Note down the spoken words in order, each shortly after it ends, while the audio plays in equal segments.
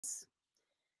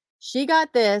She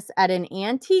got this at an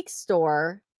antique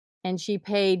store and she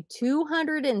paid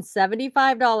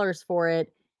 $275 for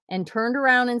it and turned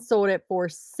around and sold it for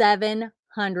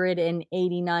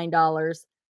 $789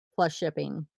 plus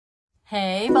shipping.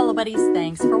 Hey, Bolo Buddies,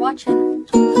 thanks for watching.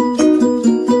 Full-time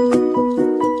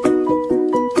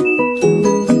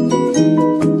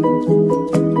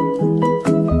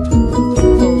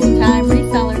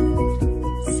reseller.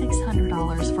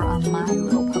 $600 for a My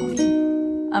Little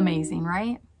Pony. Amazing,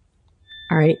 right?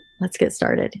 All right, let's get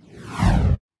started.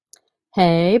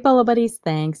 Hey, Bolo Buddies,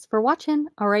 thanks for watching.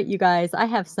 All right, you guys, I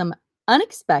have some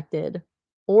unexpected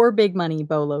or big money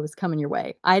bolos coming your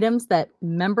way. Items that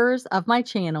members of my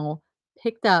channel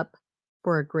picked up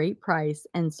for a great price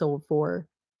and sold for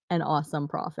an awesome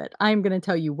profit. I'm going to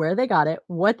tell you where they got it,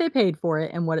 what they paid for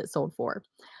it, and what it sold for.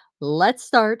 Let's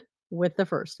start with the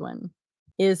first one.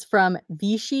 Is from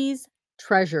Vishi's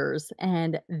Treasures,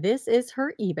 and this is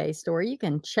her eBay store. You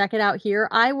can check it out here.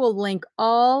 I will link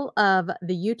all of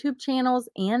the YouTube channels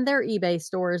and their eBay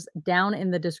stores down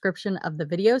in the description of the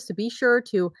video, so be sure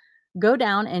to go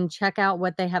down and check out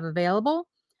what they have available.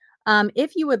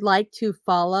 If you would like to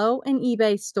follow an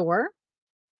eBay store,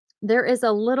 there is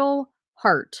a little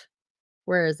heart.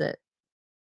 Where is it?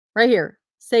 Right here.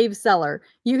 Save seller.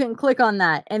 You can click on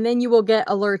that and then you will get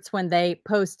alerts when they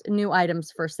post new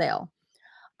items for sale.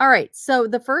 All right, so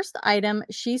the first item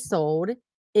she sold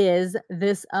is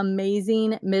this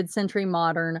amazing mid-century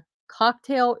modern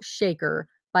cocktail shaker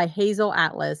by Hazel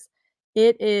Atlas.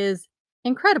 It is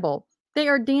incredible. They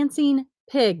are dancing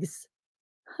pigs.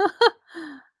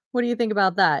 What do you think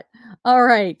about that? All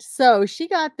right, so she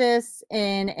got this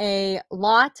in a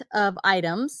lot of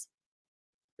items,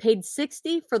 paid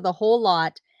 $60 for the whole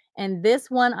lot, and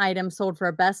this one item sold for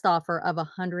a best offer of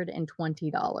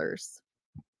 $120.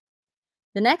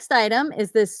 The next item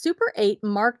is this Super 8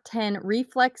 Mark 10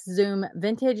 Reflex Zoom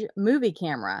Vintage Movie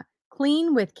Camera.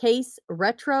 Clean with case,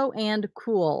 retro, and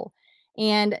cool.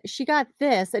 And she got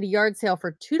this at a yard sale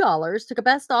for $2, took a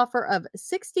best offer of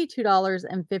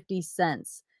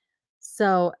 $62.50.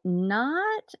 So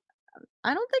I don't think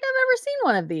I've ever seen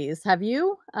one of these. Have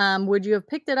you? Would you have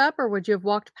picked it up or would you have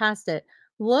walked past it?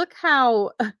 Look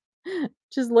how,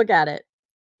 just look at it.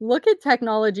 Look at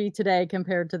technology today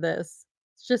compared to this.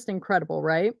 It's just incredible,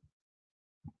 right?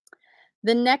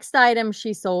 The next item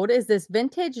she sold is this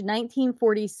vintage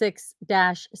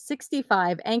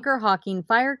 1946-65 Anchor Hawking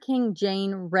Fire King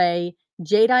Jane Ray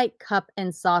Jadeite cup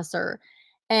and saucer.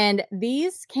 And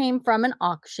these came from an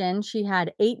auction. She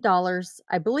had $8,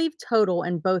 I believe, total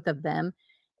in both of them.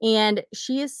 And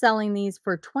she is selling these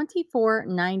for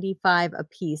 $24.95 a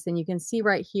piece. And you can see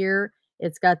right here,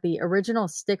 it's got the original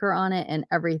sticker on it and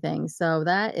everything. So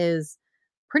that is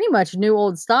pretty much new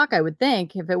old stock, I would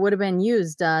think. If it would have been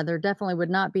used, there definitely would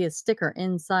not be a sticker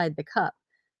inside the cup.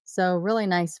 So really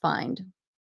nice find.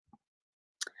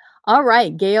 All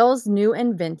right, Gail's New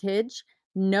and Vintage.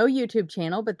 No YouTube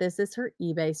channel, but this is her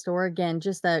eBay store. Again,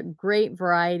 just a great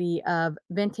variety of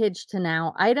vintage to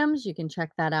now items. You can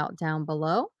check that out down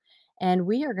below. And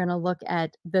we are going to look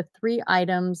at the 3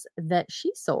 items that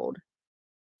she sold.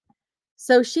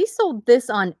 So she sold this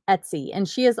on Etsy, and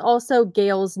she is also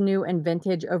Gail's New and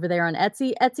Vintage over there on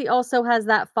Etsy. Etsy also has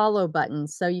that follow button,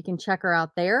 so you can check her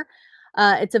out there.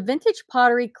 It's a vintage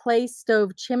pottery clay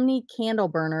stove chimney candle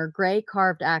burner, gray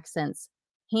carved accents,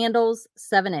 handles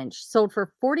 7-inch, sold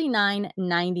for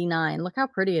 $49.99. Look how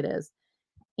pretty it is.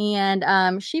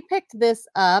 And she picked this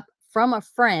up from a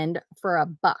friend for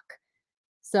 $1.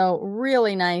 So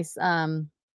really nice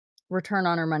return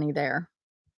on her money there.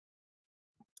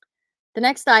 The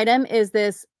next item is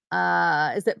this,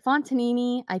 is it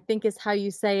Fontanini? I think is how you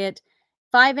say it.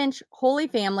 5-inch Holy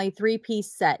Family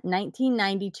 3-piece set,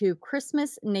 1992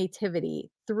 Christmas Nativity,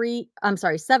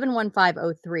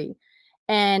 71503.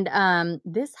 And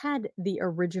this had the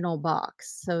original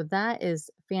box. So that is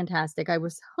fantastic. I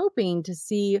was hoping to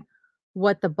see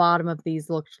what the bottom of these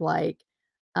looked like.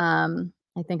 I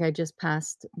think I just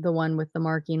passed the one with the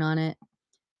marking on it.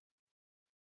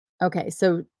 Okay,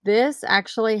 so this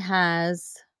actually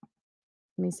has,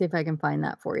 let me see if I can find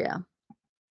that for you.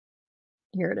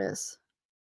 Here it is.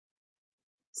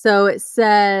 So it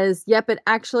says, yep, it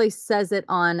actually says it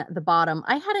on the bottom.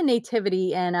 I had a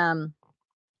nativity and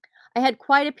I had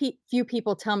quite a few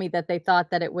people tell me that they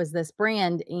thought that it was this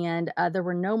brand and there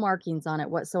were no markings on it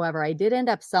whatsoever. I did end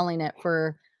up selling it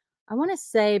for, I want to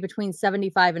say between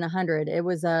 75 and 100. It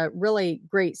was a really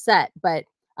great set, but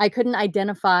I couldn't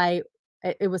identify.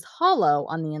 It was hollow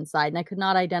on the inside and I could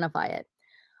not identify it.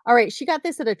 All right, she got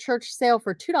this at a church sale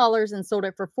for $2 and sold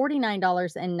it for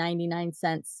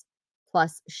 $49.99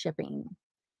 plus shipping.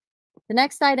 The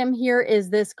next item here is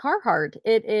this Carhartt.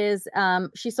 It is,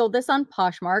 she sold this on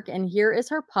Poshmark, and here is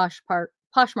her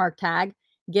Poshmark tag,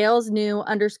 Gail's new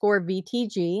underscore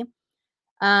VTG.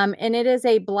 And it is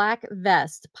a black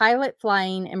vest, pilot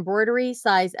flying, embroidery,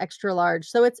 size extra large.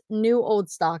 So it's new old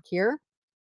stock here.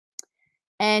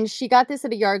 And she got this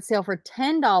at a yard sale for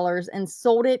 $10 and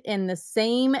sold it in the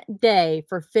same day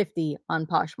for $50 on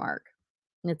Poshmark.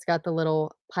 And it's got the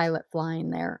little pilot flying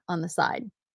there on the side.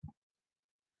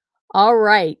 All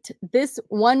right. This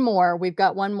one more. We've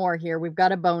got one more here. We've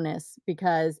got a bonus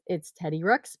because it's Teddy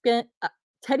Ruxpin.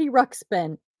 Teddy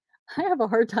Ruxpin. I have a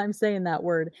hard time saying that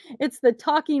word. It's the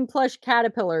talking plush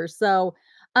caterpillar. So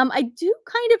I do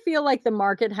kind of feel like the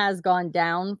market has gone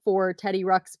down for Teddy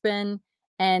Ruxpin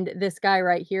and this guy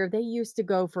right here. They used to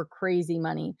go for crazy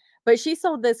money, but she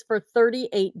sold this for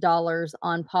 $38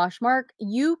 on Poshmark.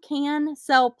 You can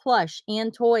sell plush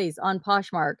and toys on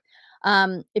Poshmark.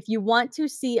 If you want to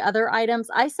see other items,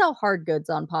 I sell hard goods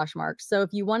on Poshmark. So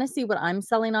if you want to see what I'm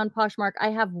selling on Poshmark, I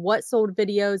have what sold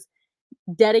videos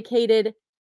dedicated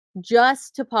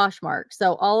just to Poshmark.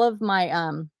 So all of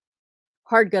my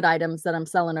hard good items that I'm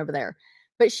selling over there.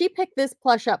 But she picked this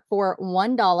plush up for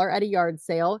 $1 at a yard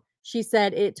sale. She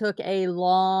said it took a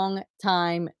long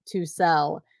time to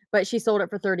sell, but she sold it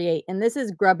for $38. And this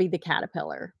is Grubby the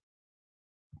Caterpillar.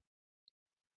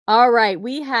 All right,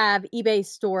 we have eBay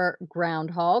store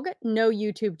Groundhog, no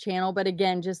YouTube channel, but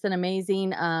again, just an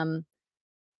amazing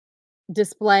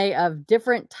display of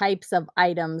different types of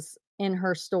items in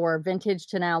her store, vintage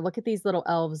to now. Look at these little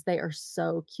elves. They are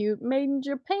so cute. Made in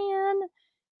Japan.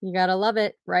 You got to love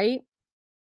it, right?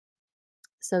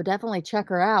 So definitely check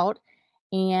her out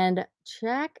and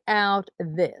check out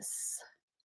this.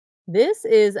 This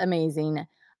is amazing.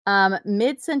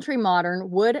 Mid-century modern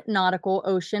wood nautical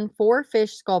ocean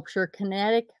 4-fish sculpture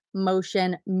kinetic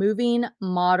motion moving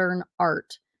modern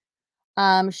art.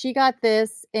 She got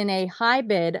this in a high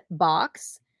bid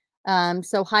box.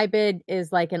 So high bid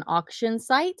is like an auction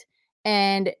site,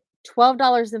 and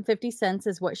 $12.50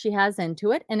 is what she has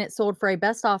into it, and it sold for a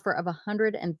best offer of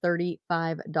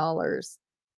 $135.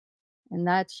 And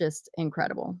that's just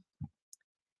incredible.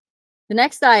 The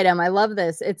next item, I love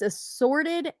this. It's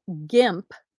assorted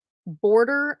GIMP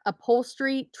border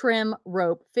upholstery trim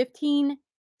rope, 15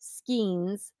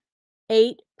 skeins,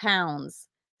 8 pounds.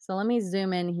 So let me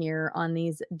zoom in here on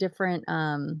these different,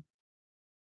 I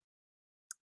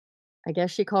guess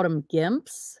she called them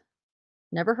GIMPs.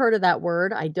 Never heard of that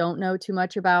word. I don't know too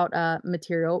much about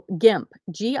material. GIMP,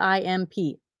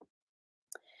 G-I-M-P.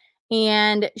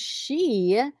 And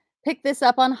she picked this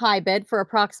up on HiBid for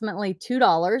approximately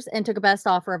 $2 and took a best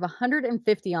offer of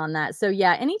 $150 on that. So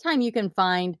yeah, anytime you can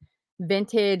find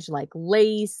vintage like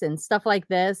lace and stuff like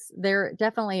this, there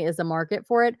definitely is a market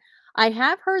for it. I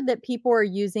have heard that people are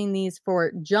using these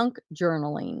for junk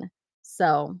journaling.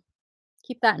 So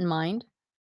keep that in mind.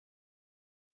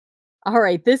 All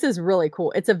right, this is really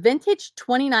cool. It's a vintage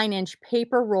 29-inch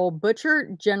paper roll Butcher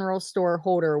General Store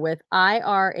holder with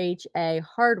IRHA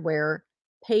hardware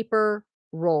paper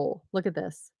roll. Look at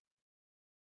this.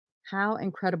 How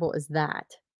incredible is that?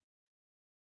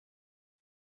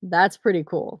 That's pretty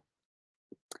cool.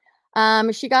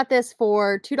 She got this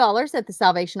for $2 at the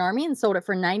Salvation Army and sold it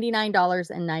for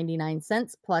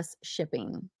 $99.99 plus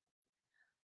shipping.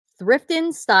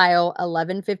 Thriftin' Style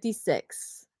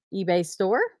 1156 eBay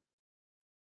store.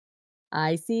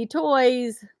 I see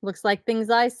toys. Looks like things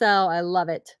I sell. I love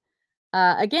it.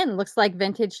 Again, looks like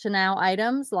vintage to now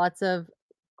items. Lots of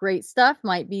great stuff.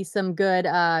 Might be some good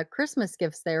Christmas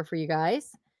gifts there for you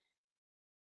guys.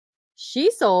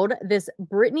 She sold this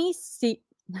Britney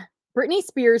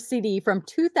Spears CD from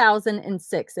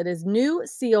 2006. It is new,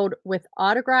 sealed with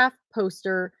autograph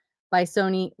poster by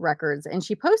Sony Records. And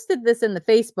she posted this in the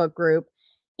Facebook group.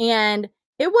 And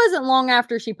it wasn't long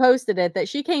after she posted it that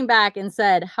she came back and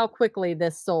said how quickly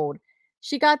this sold.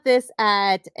 She got this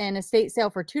at an estate sale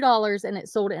for $2 and it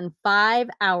sold in 5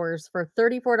 hours for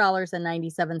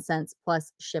 $34.97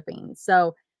 plus shipping.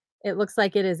 So it looks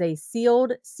like it is a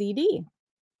sealed CD.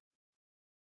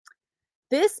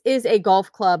 This is a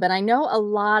golf club, and I know a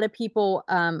lot of people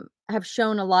have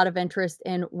shown a lot of interest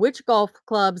in which golf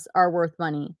clubs are worth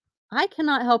money. I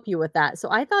cannot help you with that. So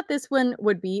I thought this one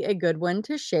would be a good one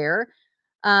to share.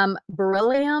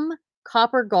 Beryllium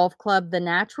Copper Golf Club, the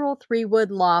natural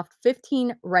 3-wood loft,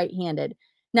 15 right-handed.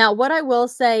 Now, what I will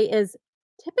say is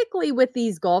typically with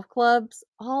these golf clubs,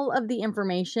 all of the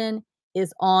information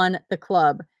is on the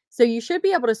club. So you should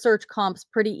be able to search comps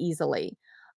pretty easily.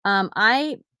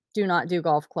 I do not do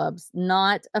golf clubs.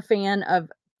 Not a fan of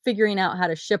figuring out how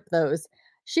to ship those.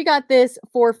 She got this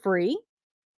for free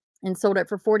and sold it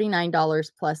for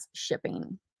 $49 plus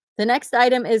shipping. The next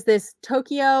item is this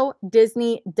Tokyo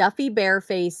Disney Duffy Bear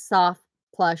Face soft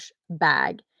plush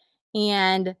bag.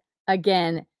 And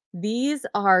again, these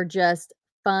are just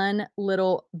fun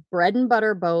little bread and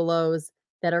butter bolos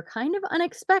that are kind of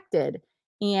unexpected.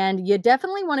 And you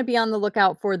definitely want to be on the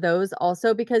lookout for those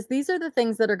also, because these are the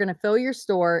things that are going to fill your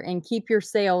store and keep your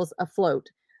sales afloat.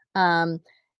 Um,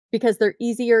 because they're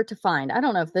easier to find. I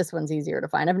don't know if this one's easier to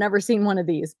find. I've never seen one of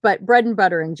these, but bread and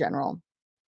butter in general.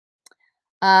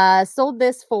 Sold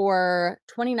this for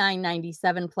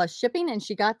 $29.97 plus shipping, and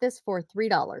she got this for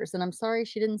 $3. And I'm sorry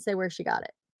she didn't say where she got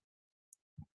it.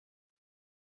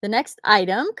 The next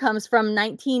item comes from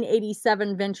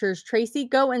 1987 Ventures Tracy.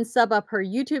 Go and sub up her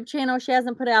YouTube channel. She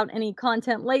hasn't put out any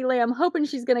content lately. I'm hoping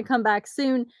she's going to come back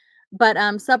soon, but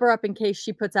sub her up in case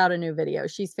she puts out a new video.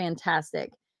 She's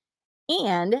fantastic.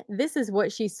 And this is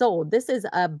what she sold. This is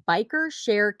a Biker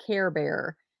Share Care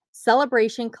Bear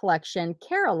Celebration Collection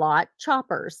Care-A-Lot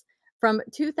Choppers from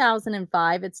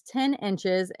 2005. It's 10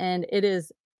 inches and it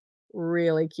is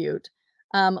really cute.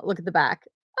 Look at the back.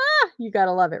 You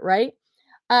gotta love it, right?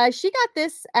 She got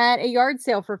this at a yard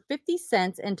sale for 50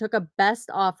 cents and took a best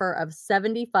offer of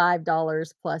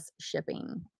 $75 plus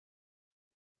shipping.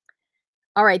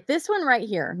 All right, this one right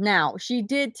here. Now, she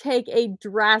did take a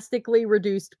drastically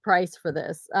reduced price for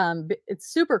this.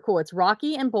 It's super cool. It's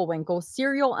Rocky and Bullwinkle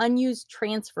Cereal Unused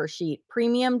Transfer Sheet,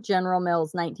 Premium General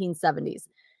Mills 1970s.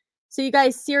 So you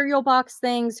guys, cereal box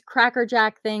things, Cracker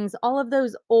Jack things, all of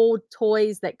those old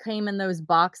toys that came in those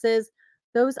boxes,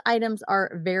 those items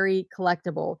are very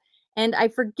collectible. And I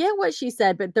forget what she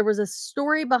said, but there was a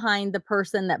story behind the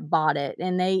person that bought it,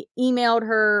 and they emailed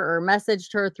her or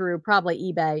messaged her through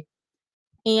probably eBay.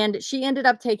 And she ended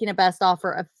up taking a best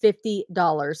offer of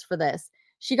 $50 for this.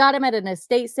 She got him at an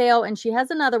estate sale, and she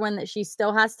has another one that she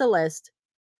still has to list,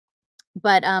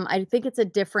 but I think it's a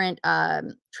different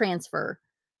transfer,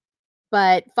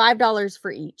 but $5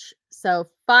 for each. So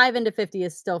 5 into 50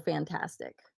 is still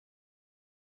fantastic.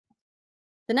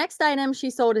 The next item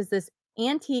she sold is this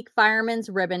antique fireman's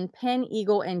ribbon Penn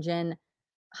Eagle engine,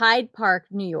 Hyde Park,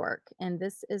 New York. And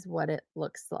this is what it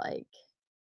looks like.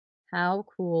 How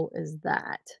cool is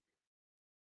that?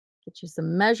 Get you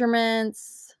some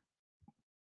measurements.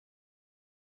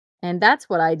 And that's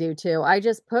what I do too. I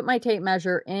just put my tape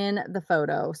measure in the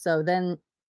photo. So then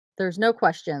there's no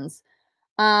questions.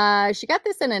 She got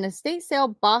this in an estate sale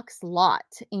box lot,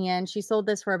 and she sold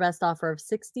this for a best offer of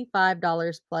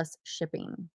 $65 plus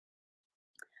shipping.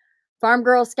 Farm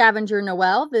Girl Scavenger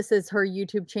Noelle, this is her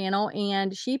YouTube channel,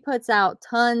 and she puts out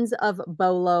tons of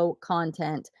BOLO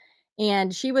content.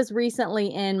 And she was recently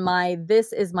in my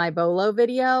This Is My BOLO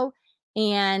video,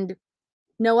 and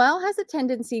Noelle has a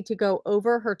tendency to go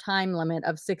over her time limit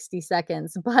of 60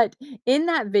 seconds, but in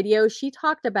that video, she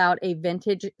talked about a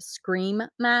vintage Scream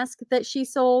mask that she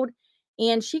sold,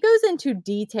 and she goes into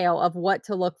detail of what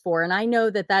to look for. And I know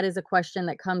that that is a question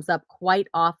that comes up quite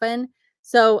often.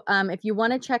 So if you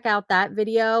want to check out that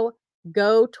video,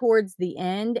 go towards the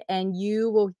end and you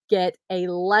will get a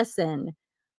lesson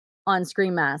on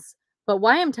Scream masks. But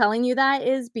why I'm telling you that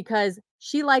is because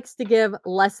she likes to give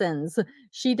lessons.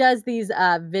 She does these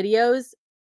videos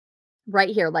right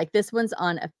here. Like this one's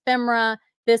on ephemera.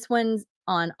 This one's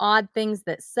on odd things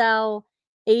that sell,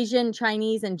 Asian,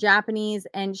 Chinese, and Japanese.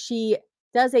 And she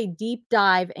does a deep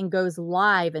dive and goes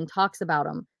live and talks about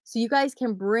them. So you guys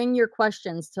can bring your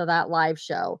questions to that live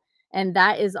show. And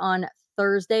that is on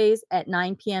Thursdays at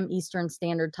 9 p.m. Eastern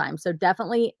Standard Time. So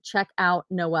definitely check out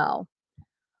Noelle.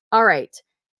 All right.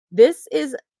 This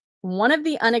is one of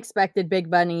the unexpected Big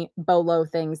Bunny BOLO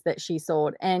things that she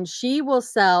sold, and she will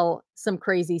sell some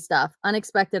crazy stuff,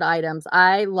 unexpected items.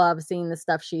 I love seeing the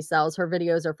stuff she sells. Her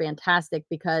videos are fantastic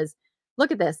because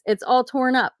look at this. It's all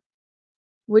torn up.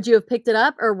 Would you have picked it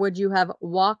up or would you have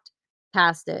walked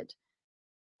past it?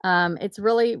 It's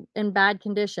really in bad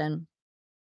condition.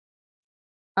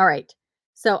 All right.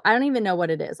 So I don't even know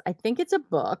what it is. I think it's a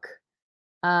book.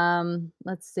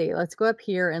 Let's see. Let's go up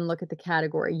here and look at the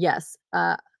category. Yes.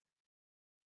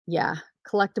 Yeah,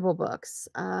 collectible books.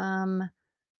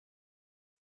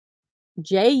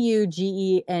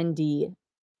 Jugend.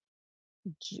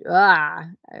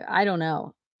 I don't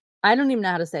know. I don't even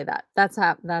know how to say that. That's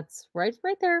right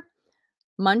there.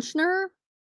 Munchner.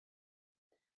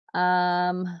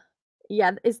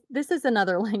 Yeah, this is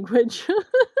another language.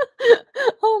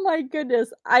 Oh my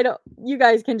goodness. You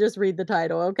guys can just read the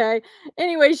title, okay?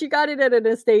 Anyway, she got it at an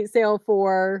estate sale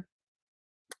for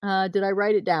did I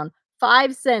write it down?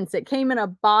 5 cents. It came in a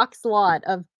box lot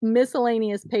of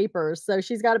miscellaneous papers. So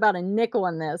she's got about a nickel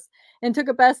in this and took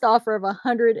a best offer of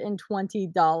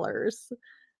 $120.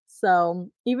 So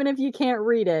even if you can't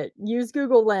read it, use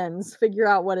Google Lens, figure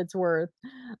out what it's worth.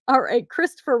 All right,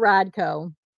 Christopher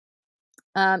Radko.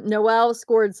 Noelle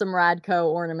scored some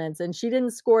Radco ornaments, and she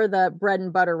didn't score the bread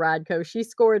and butter Radco. She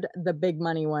scored the big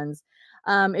money ones.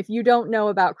 If you don't know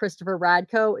about Christopher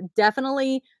Radco,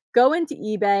 definitely go into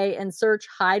eBay and search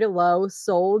high to low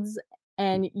solds,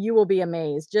 and you will be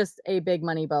amazed. Just a big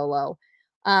money bolo.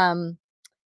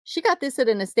 She got this at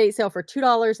an estate sale for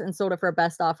 $2 and sold it for a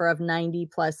best offer of 90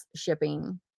 plus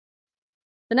shipping.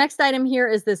 The next item here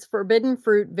is this Forbidden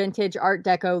Fruit Vintage Art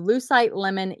Deco Lucite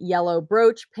Lemon Yellow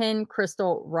Brooch Pin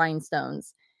Crystal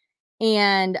Rhinestones.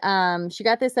 And she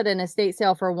got this at an estate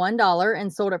sale for $1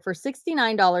 and sold it for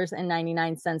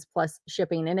 $69.99 plus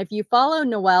shipping. And if you follow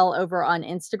Noelle over on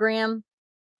Instagram,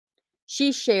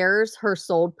 she shares her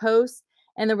sold posts.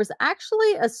 And there was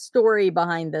actually a story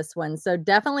behind this one. So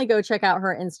definitely go check out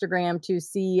her Instagram to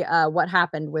see what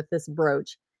happened with this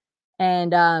brooch.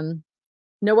 And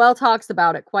Noelle talks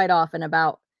about it quite often,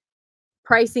 about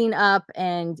pricing up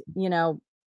and,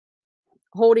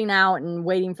 holding out and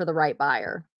waiting for the right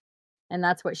buyer. And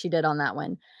that's what she did on that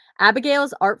one.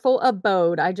 Abigail's Artful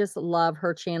Abode. I just love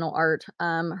her channel art.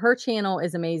 Her channel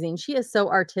is amazing. She is so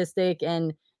artistic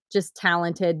and just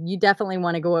talented. You definitely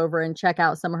want to go over and check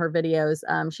out some of her videos.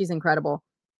 She's incredible.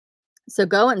 So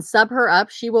go and sub her up.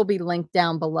 She will be linked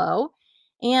down below.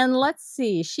 And let's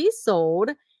see. She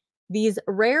sold these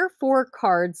rare 4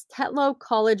 cards, Tetlow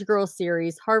College Girl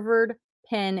Series, Harvard,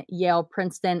 Penn, Yale,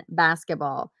 Princeton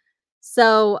basketball.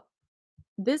 So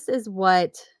this is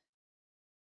what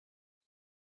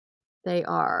they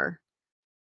are.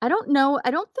 I don't know.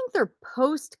 I don't think they're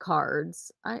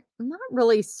postcards. I'm not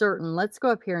really certain. Let's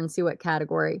go up here and see what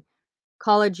category.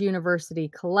 College, university,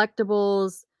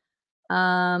 collectibles.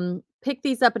 Pick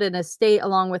these up at an estate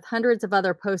along with hundreds of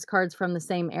other postcards from the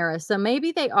same era. So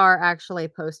maybe they are actually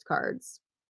postcards.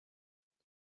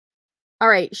 All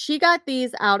right, she got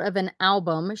these out of an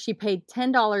album. She paid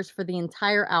 $10 for the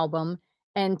entire album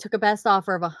and took a best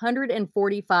offer of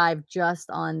 $145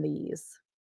 just on these.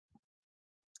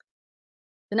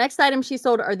 The next item she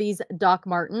sold are these Doc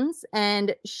Martens,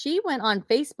 and she went on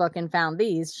Facebook and found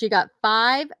these. She got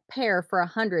 5 pair for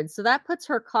 $100. So that puts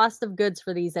her cost of goods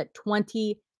for these at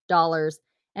 $20,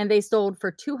 and they sold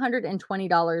for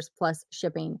 $220 plus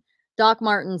shipping. Doc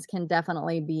Martens can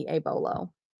definitely be a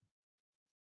bolo.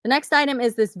 The next item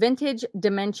is this Vintage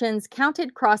Dimensions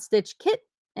Counted Cross Stitch Kit,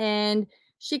 and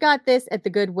she got this at the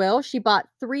Goodwill. She bought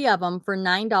 3 of them for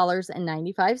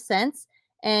 $9.95,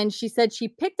 and she said she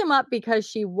picked them up because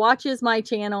she watches my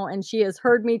channel and she has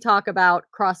heard me talk about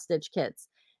cross stitch kits.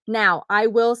 Now, I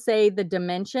will say the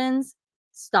Dimensions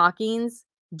stockings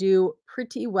do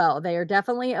pretty well. They are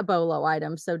definitely a bolo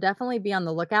item, so definitely be on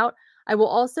the lookout. I will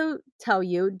also tell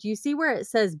you, do you see where it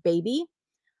says baby?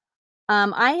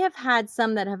 I have had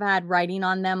some that have had writing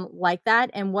on them like that.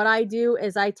 And what I do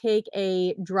is I take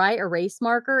a dry erase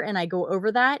marker and I go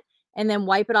over that and then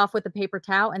wipe it off with a paper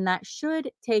towel. And that should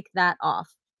take that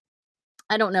off.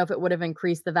 I don't know if it would have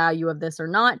increased the value of this or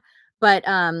not, but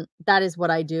that is what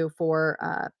I do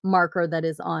for marker that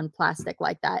is on plastic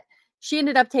like that. She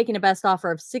ended up taking a best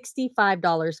offer of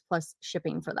 $65 plus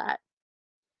shipping for that.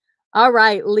 All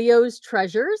right, Leo's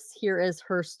Treasures. Here is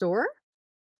her store.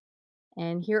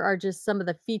 And here are just some of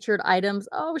the featured items.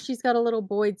 Oh, she's got a little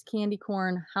Boyd's candy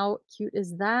corn. How cute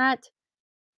is that?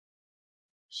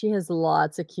 She has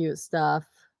lots of cute stuff.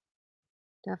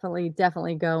 Definitely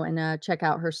go and check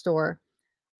out her store.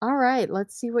 All right,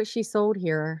 let's see what she sold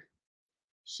here.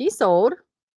 She sold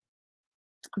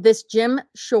this Jim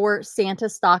Shore Santa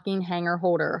stocking hanger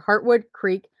holder, Heartwood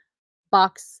Creek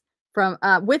box from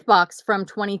with box from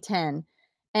 2010.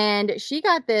 And she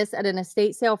got this at an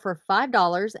estate sale for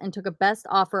 $5 and took a best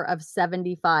offer of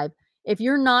 $75. If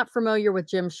you're not familiar with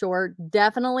Jim Shore,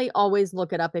 definitely always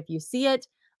look it up if you see it.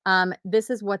 This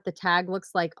is what the tag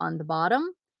looks like on the bottom.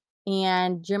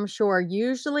 And Jim Shore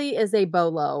usually is a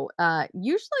bolo.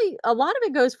 Usually a lot of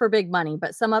it goes for big money,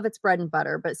 but some of it's bread and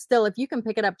butter. But still, if you can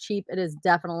pick it up cheap, it is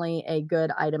definitely a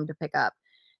good item to pick up.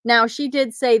 Now, she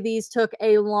did say these took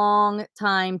a long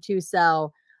time to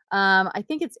sell. I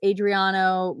think it's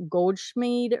Adriano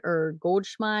Goldschmied or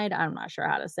Goldschmied. I'm not sure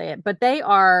how to say it, but they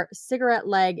are cigarette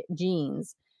leg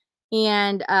jeans.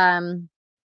 And I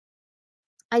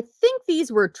think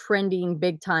these were trending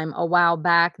big time a while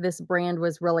back. This brand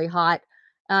was really hot.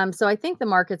 So I think the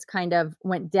markets kind of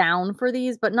went down for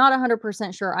these, but not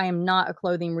 100% sure. I am not a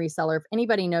clothing reseller. If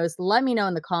anybody knows, let me know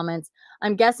in the comments.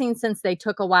 I'm guessing since they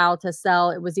took a while to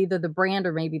sell, it was either the brand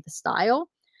or maybe the style.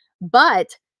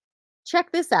 But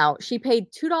Check this out. She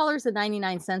paid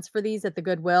 $2.99 for these at the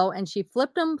Goodwill, and she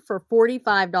flipped them for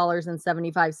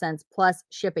 $45.75 plus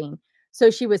shipping. So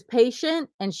she was patient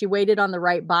and she waited on the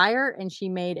right buyer, and she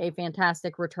made a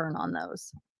fantastic return on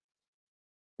those.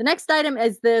 The next item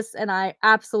is this, and I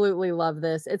absolutely love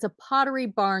this. It's a Pottery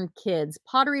Barn Kids.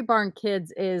 Pottery Barn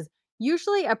Kids is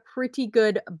usually a pretty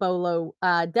good bolo.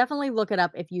 Definitely look it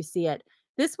up if you see it.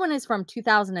 This one is from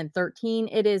 2013.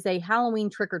 It is a Halloween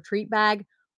trick-or-treat bag,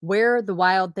 Where the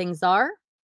Wild Things Are.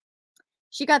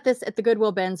 She got this at the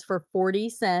Goodwill bins for 40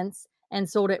 cents and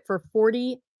sold it for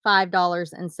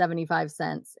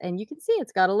 $45.75. And you can see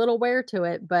it's got a little wear to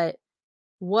it, but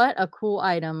what a cool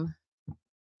item.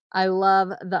 I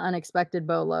love the unexpected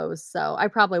bolos, so I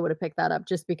probably would have picked that up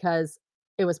just because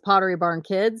it was Pottery Barn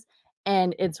Kids,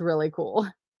 and it's really cool.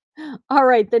 All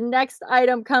right, the next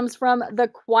item comes from The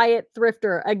Quiet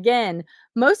Thrifter. Again,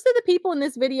 most of the people in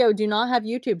this video do not have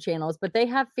YouTube channels, but they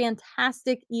have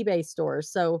fantastic eBay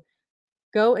stores, so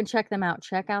go and check them out.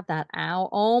 Check out that owl.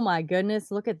 Oh my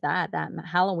goodness, look at that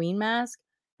Halloween mask.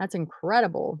 That's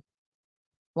incredible.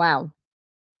 Wow.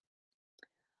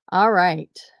 All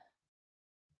right.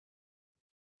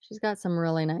 She's got some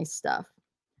really nice stuff.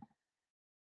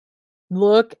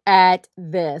 Look at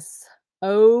this.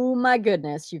 Oh my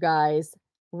goodness, you guys.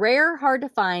 Rare, hard to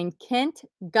find Kent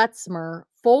Gutzmer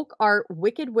folk art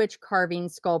Wicked Witch carving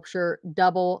sculpture,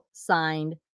 double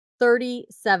signed,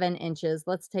 37 inches.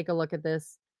 Let's take a look at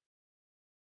this.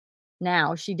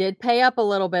 Now, she did pay up a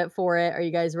little bit for it. Are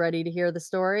you guys ready to hear the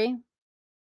story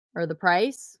or the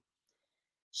price?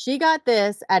 She got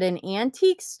this at an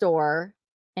antique store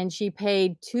and she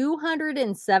paid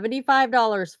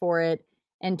 $275 for it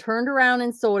and turned around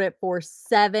and sold it for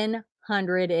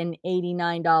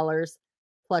 $789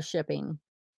 plus shipping.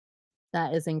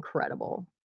 That is incredible.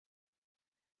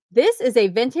 This is a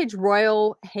vintage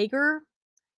Royal Hager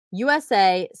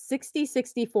USA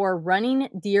 6064 running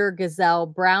deer gazelle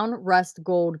brown rust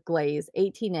gold glaze,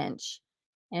 18-inch.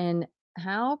 And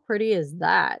how pretty is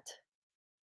that?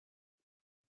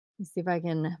 Let's see if I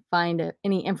can find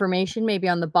any information maybe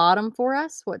on the bottom for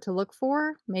us, what to look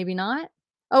for, maybe not.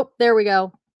 Oh, there we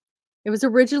go. It was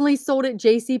originally sold at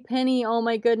JCPenney. Oh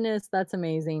my goodness, that's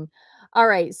amazing. All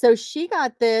right, so she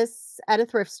got this at a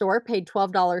thrift store, paid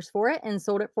 $12 for it, and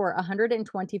sold it for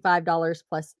 $125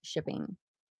 plus shipping.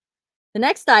 The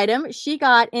next item she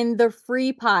got in the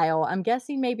free pile. I'm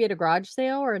guessing maybe at a garage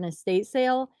sale or an estate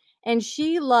sale. And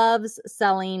she loves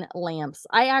selling lamps.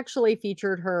 I actually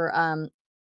featured her.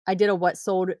 I did a What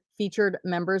Sold featured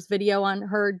members video on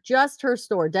her, just her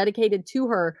store dedicated to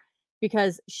her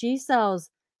because she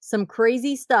sells some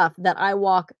crazy stuff that I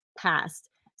walk past.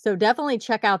 So definitely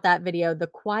check out that video. The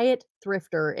Quiet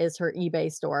Thrifter is her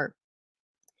eBay store.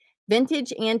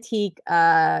 Vintage antique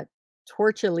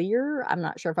torchelier. I'm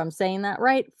not sure if I'm saying that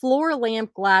right. Floor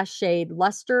lamp glass shade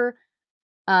luster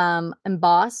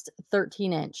embossed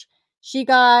 13-inch. She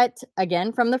got,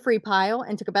 again, from the free pile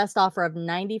and took a best offer of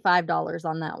 $95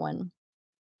 on that one.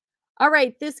 All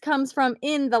right, this comes from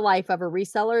In the Life of a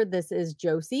Reseller. This is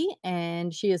Josie,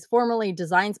 and she is formerly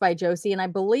Designs by Josie, and I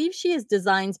believe she is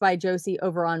Designs by Josie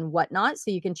over on Whatnot, so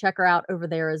you can check her out over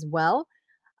there as well.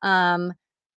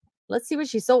 Let's see what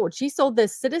she sold. She sold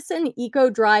this Citizen Eco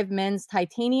Drive Men's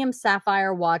Titanium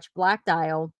Sapphire Watch Black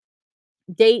Dial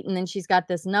date, and then she's got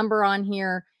this number on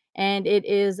here, and it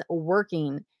is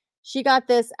working. She got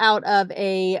this out of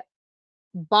a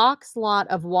box lot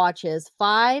of watches,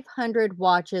 500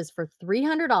 watches for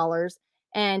 $300,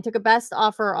 and took a best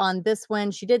offer on this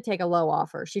one. She did take a low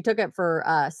offer. She took it for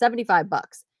 75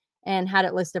 bucks and had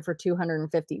it listed for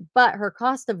 250, but her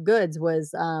cost of goods was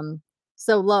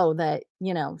so low that,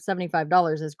 you know,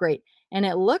 $75 is great. And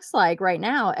it looks like right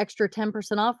now, extra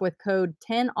 10% off with code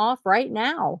 10OFF right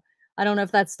now. I don't know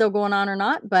if that's still going on or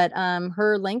not, but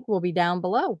her link will be down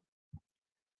below.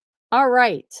 All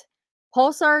right.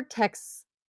 Pulsar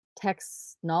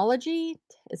Technology.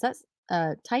 Is that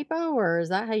a typo or is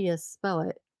that how you spell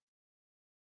it?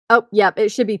 Oh, yep.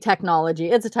 It should be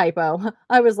technology. It's a typo.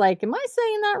 I was like, am I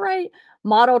saying that right?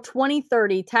 Model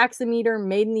 2030 taximeter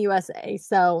made in the USA.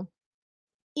 So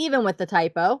even with the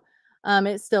typo,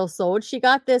 it's still sold. She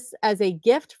got this as a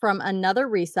gift from another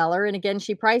reseller. And again,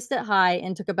 she priced it high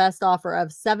and took a best offer of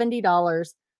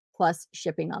 $70 plus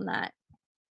shipping on that.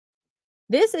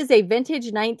 This is a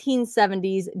vintage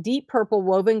 1970s deep purple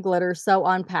woven glitter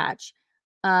sew-on patch.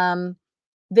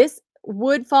 This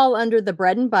would fall under the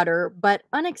bread and butter, but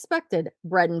unexpected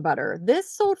bread and butter. This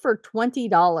sold for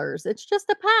 $20. It's just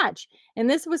a patch. And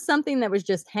this was something that was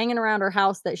just hanging around her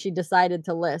house that she decided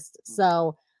to list.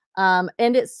 So,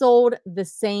 and it sold the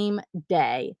same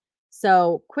day.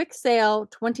 So quick sale,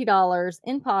 $20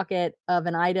 in pocket of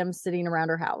an item sitting around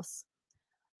her house.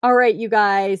 All right, you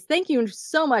guys, thank you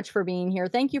so much for being here.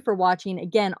 Thank you for watching.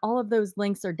 Again, all of those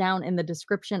links are down in the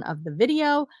description of the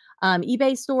video.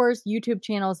 eBay stores, YouTube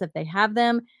channels, if they have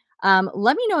them.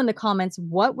 Let me know in the comments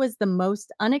what was the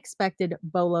most unexpected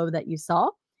BOLO that you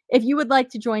saw. If you would like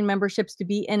to join memberships to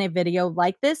be in a video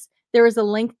like this, there is a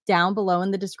link down below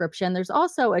in the description. There's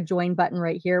also a join button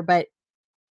right here, but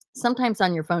sometimes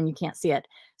on your phone you can't see it.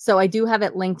 So I do have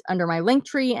it linked under my link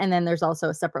tree, and then there's also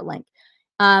a separate link.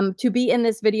 To be in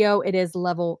this video, it is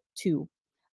level 2.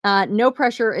 No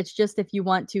pressure. It's just if you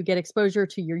want to get exposure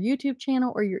to your YouTube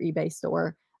channel or your eBay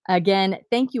store. Again,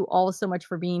 thank you all so much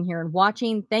for being here and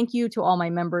watching. Thank you to all my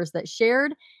members that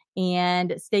shared,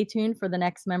 and stay tuned for the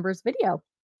next members video.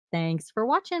 Thanks for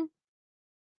watching.